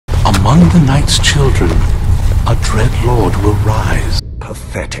among the night's children, a dreadlord will rise.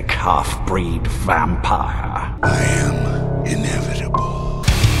 Pathetic half-breed vampire. I am inevitable.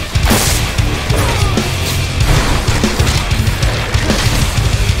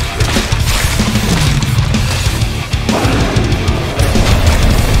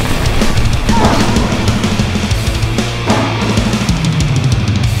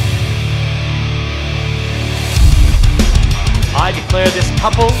 I declare this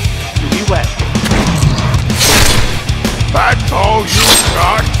couple to be wed. That's all you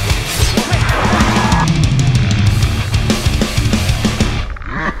got?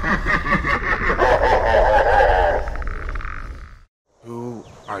 Who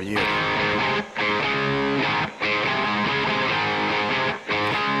are you?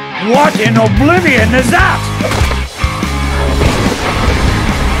 What in oblivion is that?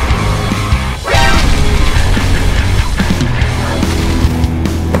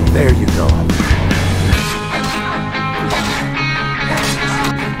 There you go.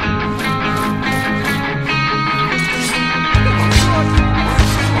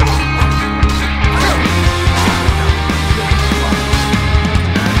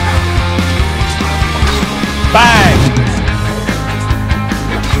 Bang!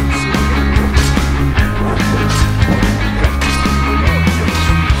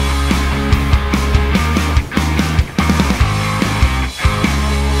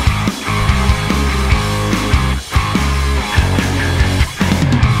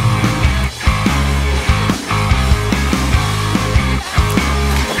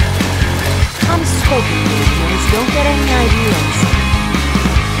 Unspoken listeners don't get any ideas.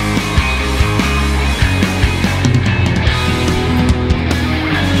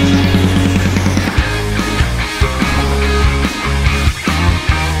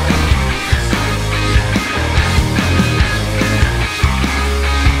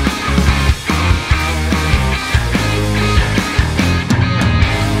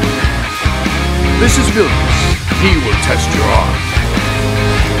 This is Williams. He will test your arm.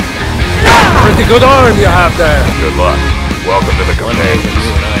 Pretty good arm you have there. Good luck. Welcome to the companions.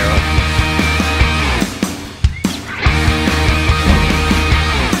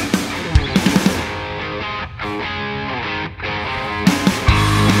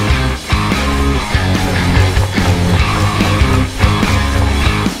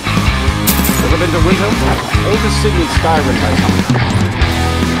 Ever been to Windhelm? Oldest city in Skyrim right now.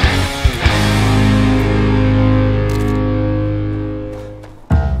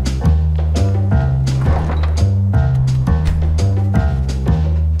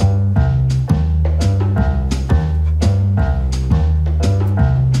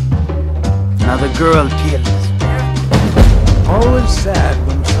 The girl killed. Always sad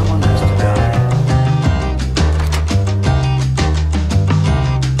when someone has to die.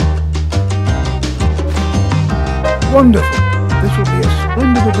 Wonderful. This will be a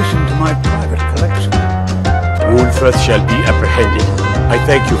splendid addition to my private collection. Wolfrith shall be apprehended. I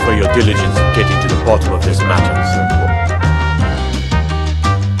thank you for your diligence in getting to the bottom of this matter.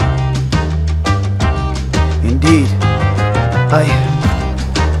 Indeed.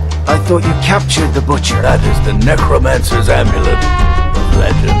 I thought you captured the butcher. That is the Necromancer's amulet of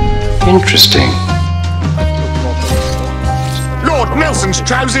legend. Interesting. Lord Nelson's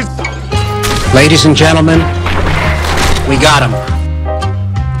trousers! Ladies and gentlemen, we got him.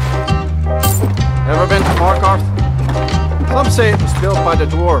 Ever been to Markarth? Some say it was built by the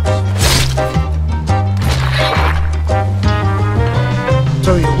dwarves.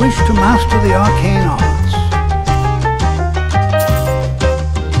 So you wish to master the arcane arts?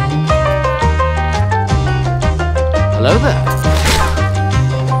 Hello there.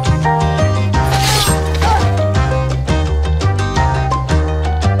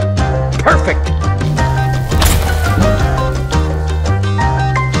 Perfect!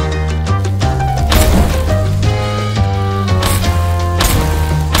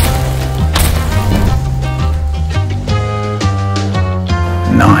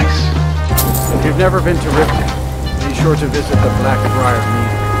 Nice. If you've never been to Riften, be sure to visit the Blackbriar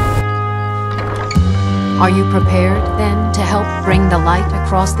Mead. Are you prepared, then, to help bring the light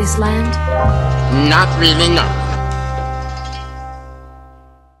across this land? Not really, no.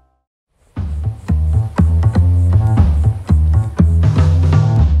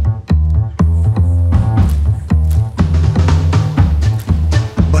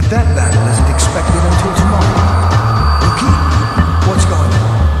 But that battle isn't expected until tomorrow. Okay, what's going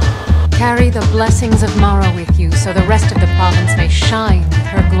on? Carry the blessings of Mara with you so the rest of the province may shine with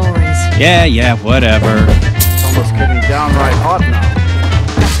her glories. Yeah, whatever. It's almost getting downright hot now.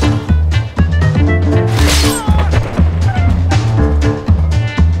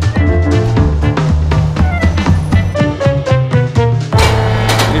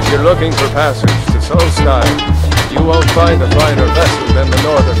 looking for passage to Solstheim, you won't find a finer vessel than the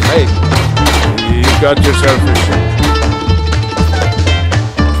Northern Maiden. You got yourself a ship.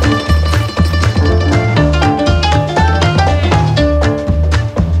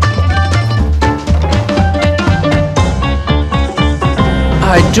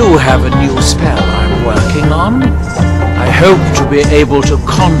 I do have a new spell I'm working on. I hope to be able to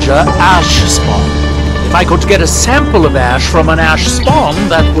conjure ash spawn. If I could get a sample of ash from an ash spawn,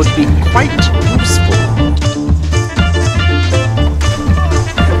 that would be quite useful.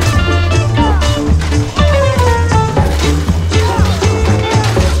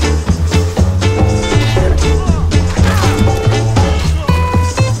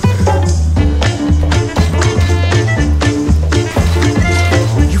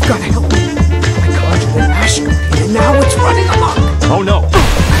 You've got to help me. I conjured an ash guardian and now it's running amok. Oh no!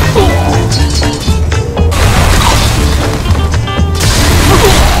 Oh,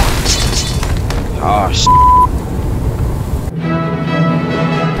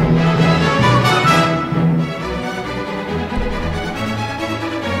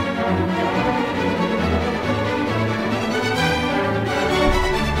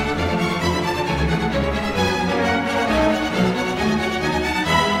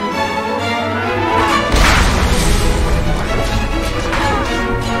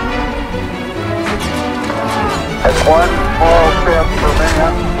 That's one small step for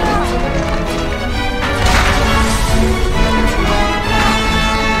man.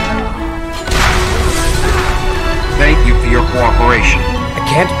 thank you for your cooperation. I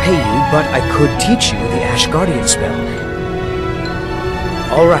can't pay you, but I could teach you the Ash Guardian spell.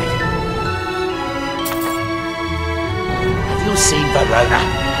 All right. Have you seen Verona?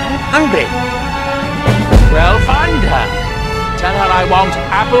 I'm hungry. Well, find her. Tell her I want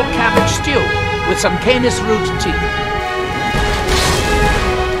apple cabbage stew with some canis root tea.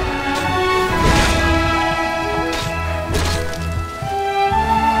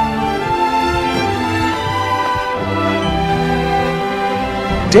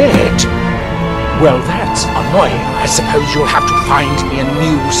 Dead? Well, that's annoying. I suppose you'll have to find me a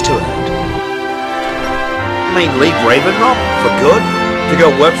new steward. You mean leave Ravenlock for good? To go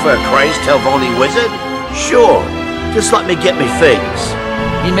work for a crazed Telvanni wizard? Sure, just let me get me things.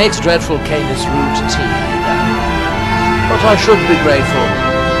 He makes dreadful canis root tea, but I should be grateful.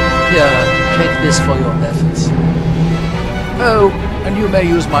 Here, take this for your efforts. Oh, and you may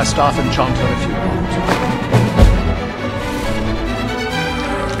use my staff enchanter if you want.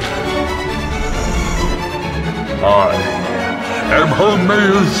 I am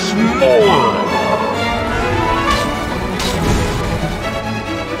Hermes Moore.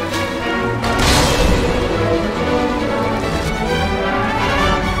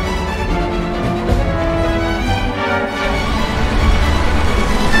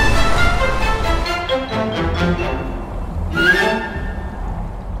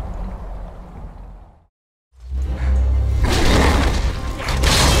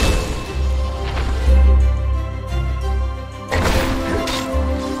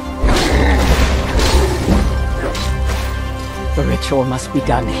 The ritual must be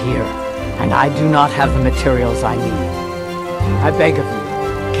done here, and I do not have the materials I need. I beg of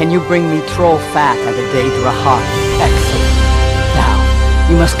you, can you bring me troll fat at a Daedra heart? Excellent. Now,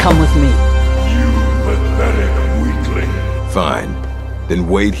 you must come with me. You pathetic weakling. Fine. Then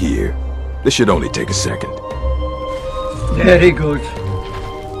wait here. This should only take a second. Very good.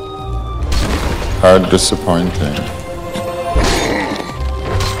 How disappointing.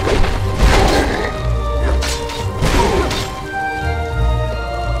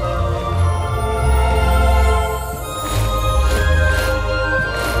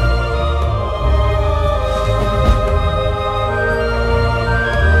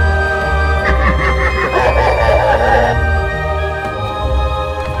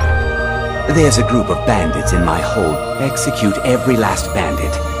 There's a group of bandits in my hold. Execute every last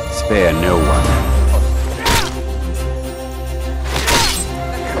bandit. Spare no one.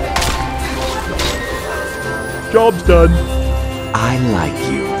 Job's done. I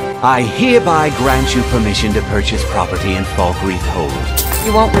like you. I hereby grant you permission to purchase property in Falkreath Hold.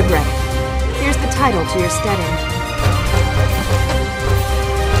 You won't regret it. Here's the title to your steading.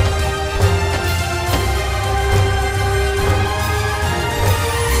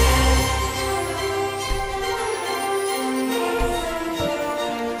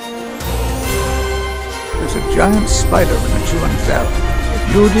 There's a giant spider in the chewing cell.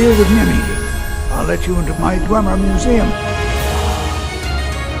 If you deal with him, I'll let you into my Dwemer museum.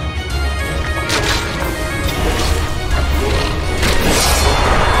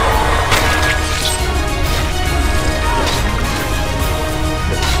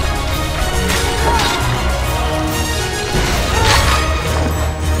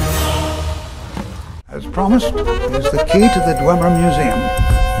 promised, is the key to the Dwemer Museum.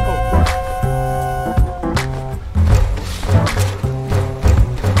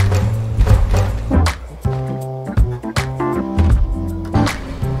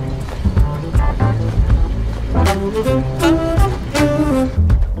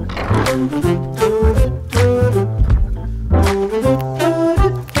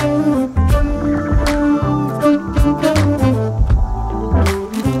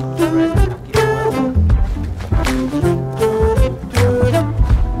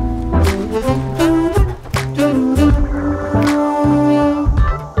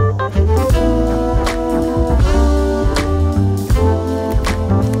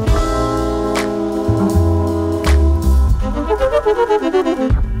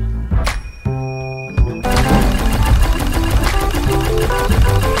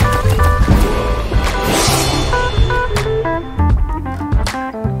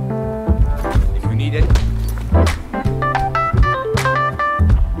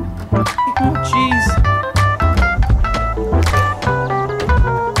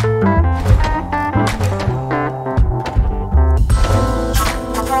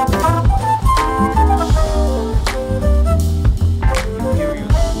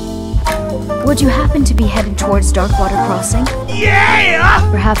 Would you happen to be headed towards Darkwater Crossing?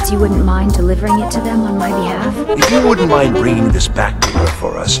 Yeah! Perhaps you wouldn't mind delivering it to them on my behalf? If you wouldn't mind bringing this back to her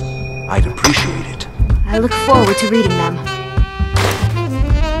for us, I'd appreciate it. I look forward to reading them.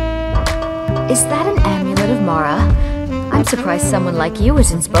 Is that an amulet of Mara? I'm surprised someone like you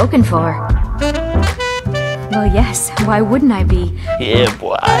isn't spoken for. Well, yes, why wouldn't I be? Yeah,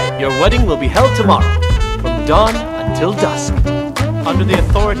 boy. Your wedding will be held tomorrow, from dawn until dusk. Under the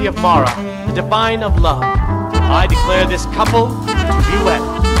authority of Mara, the divine of love, I declare this couple to be wed.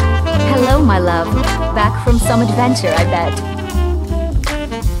 Hello, my love. Back from some adventure, I bet.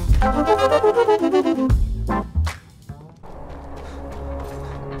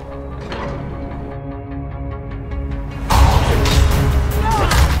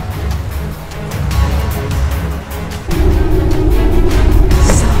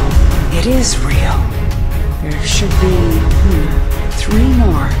 So, it is real. There should be 3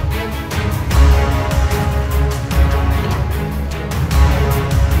 more.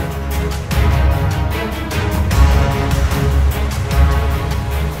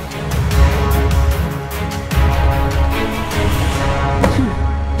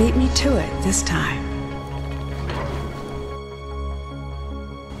 Beat me to it this time.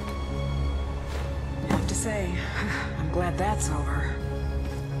 I have to say, I'm glad that's over.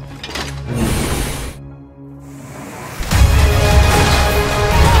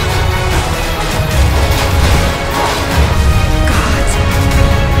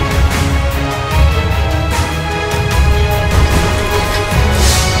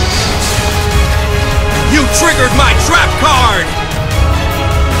 Triggered my trap card!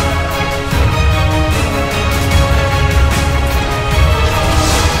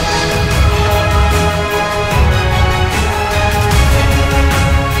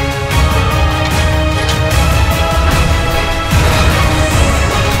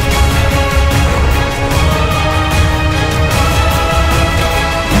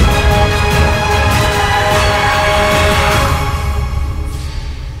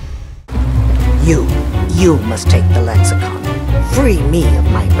 You must take the lexicon. Free me of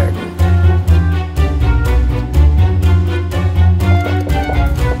my burden.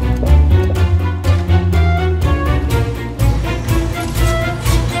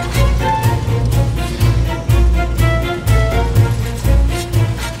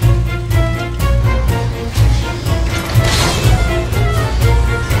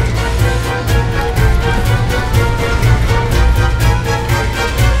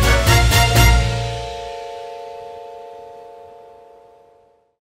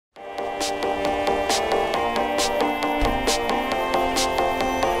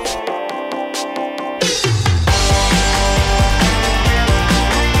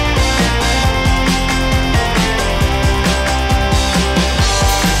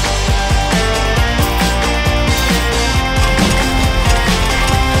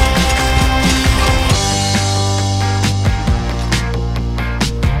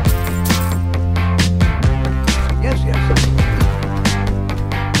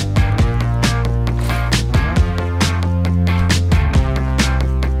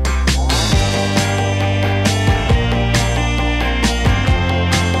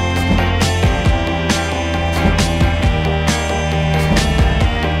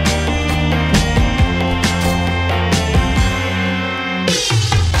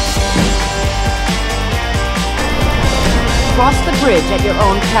 Cross the bridge at your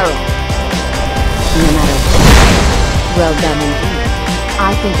own peril. no matter what. Well done indeed.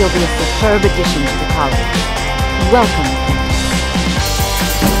 I think you'll be a superb addition to the college. Welcome, Apprentice.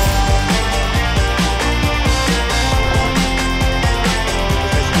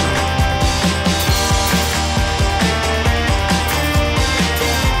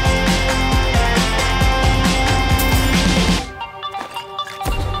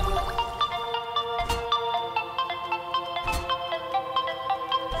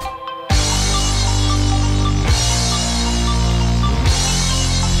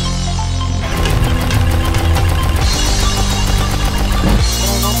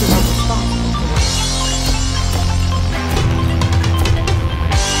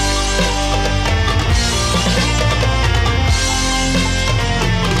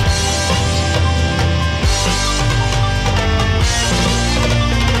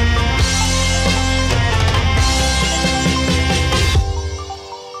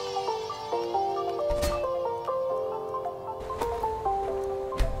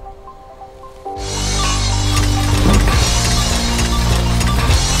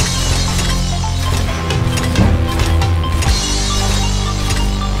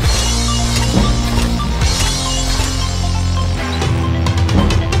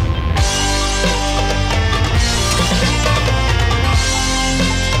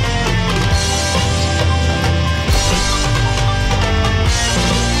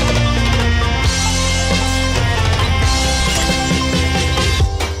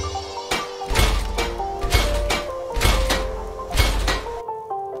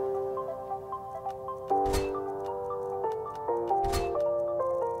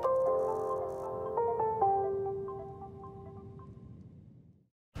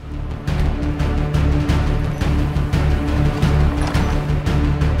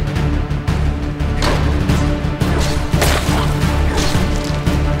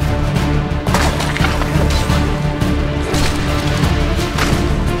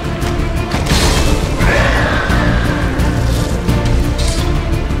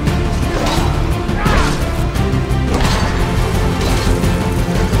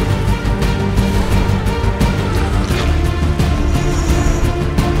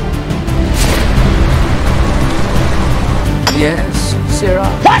 Yes, Sarah?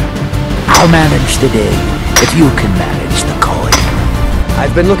 What? I'll manage the day, if you can manage the coin.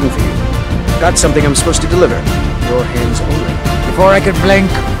 I've been looking for you. Got something I'm supposed to deliver. Your hands only. Before I could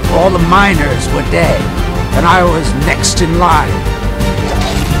blink, all the miners were dead, and I was next in line.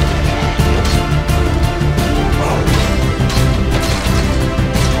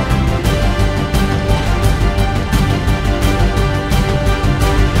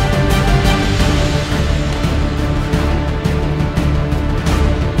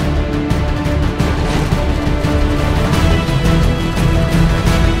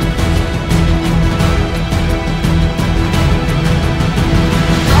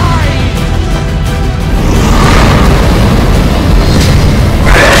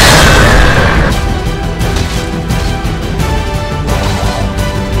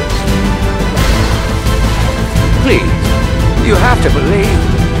 You have to believe.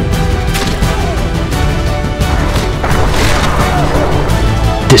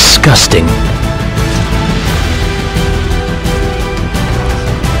 Disgusting.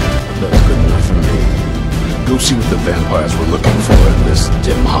 That's good enough for me. Go see what the vampires were looking for in this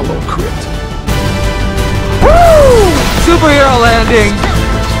dim hollow crypt. Woo! Superhero landing!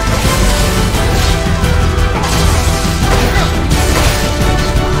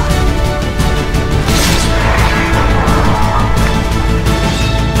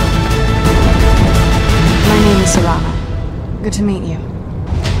 Good to meet you.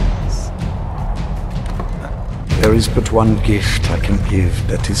 There is but one gift I can give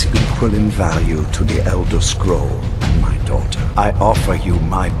that is equal in value to the Elder Scroll, my daughter. I offer you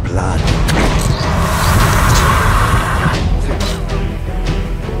my blood.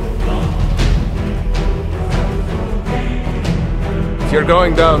 If you're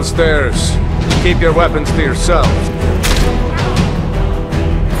going downstairs, keep your weapons to yourself.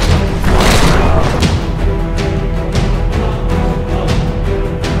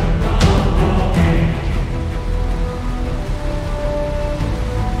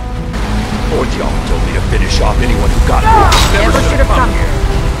 Finish off anyone who got me. Never should have come here.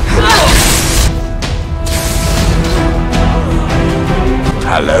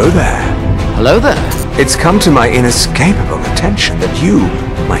 Hello there. Hello there. It's come to my inescapable attention that you,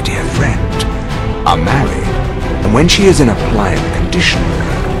 my dear friend, are married. And when she is in a pliant condition,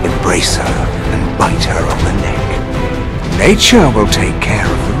 embrace her and bite her on the neck. Nature will take care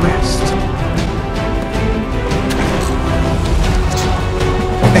of the rest.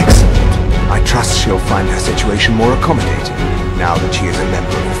 Excellent. I trust she'll find her situation more accommodating, now that she is a member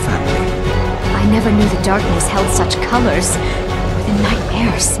of the family. I never knew the darkness held such colors. The night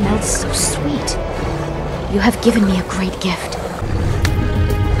air smelled so sweet. You have given me a great gift.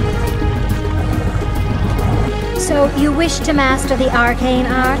 So, you wish to master the arcane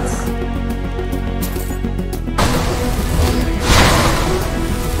arts?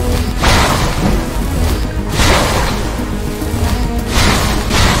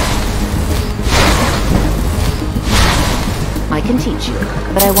 I can teach you,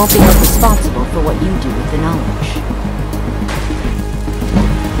 but I won't be held responsible for what you do with the knowledge.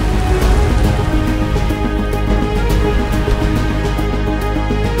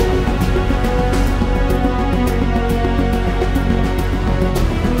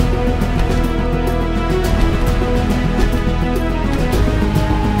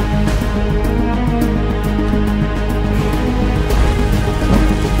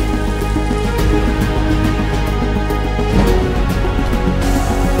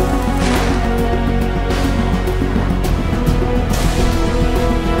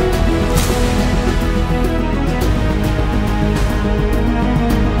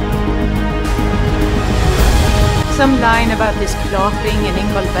 Some line about this clothing in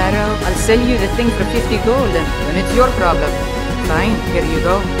Ingolbarrow. I'll sell you the thing for 50 gold, and then it's your problem. Fine, here you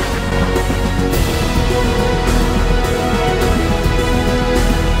go.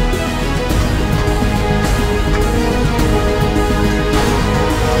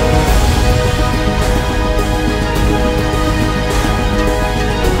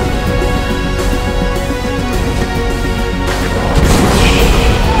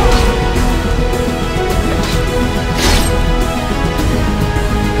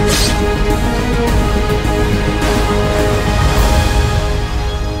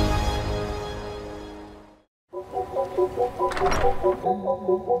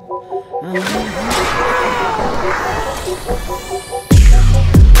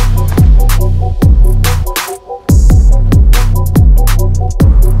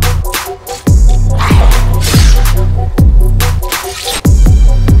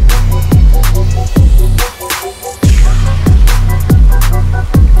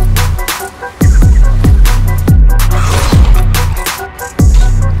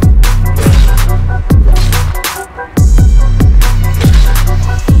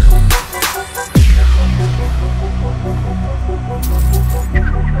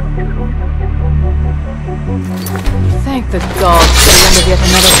 The gods, the end of yet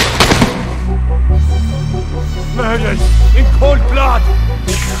another. Murders in cold blood!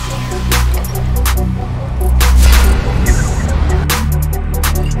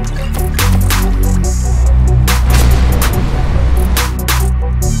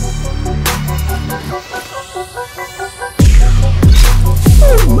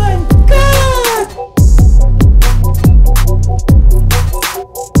 Oh my God!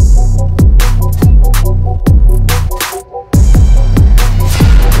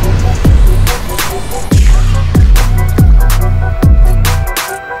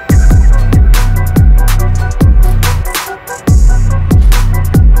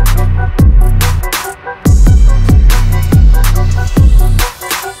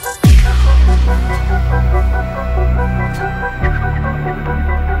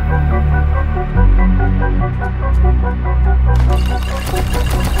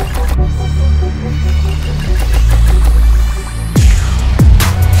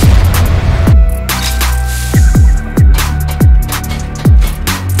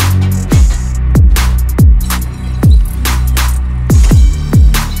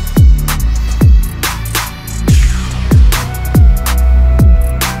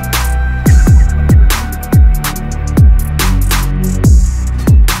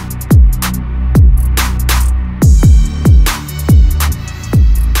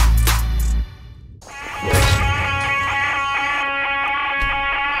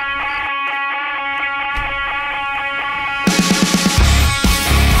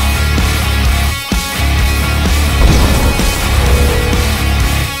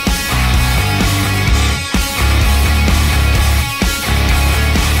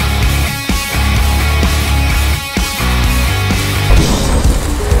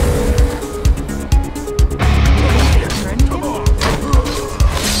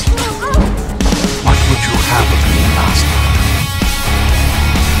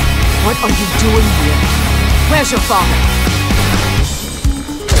 What are you doing here? Where's your father?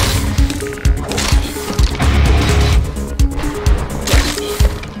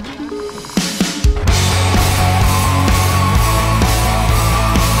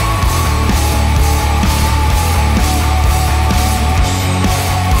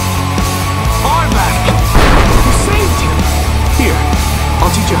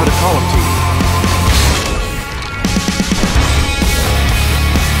 you how to call him to you.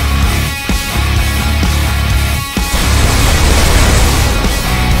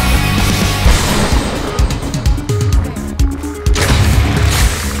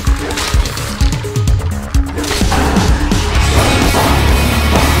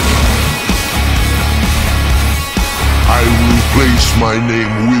 Place my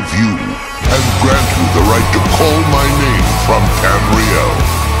name with you, and grant you the right to call my name from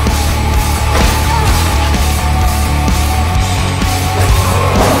Tamriel.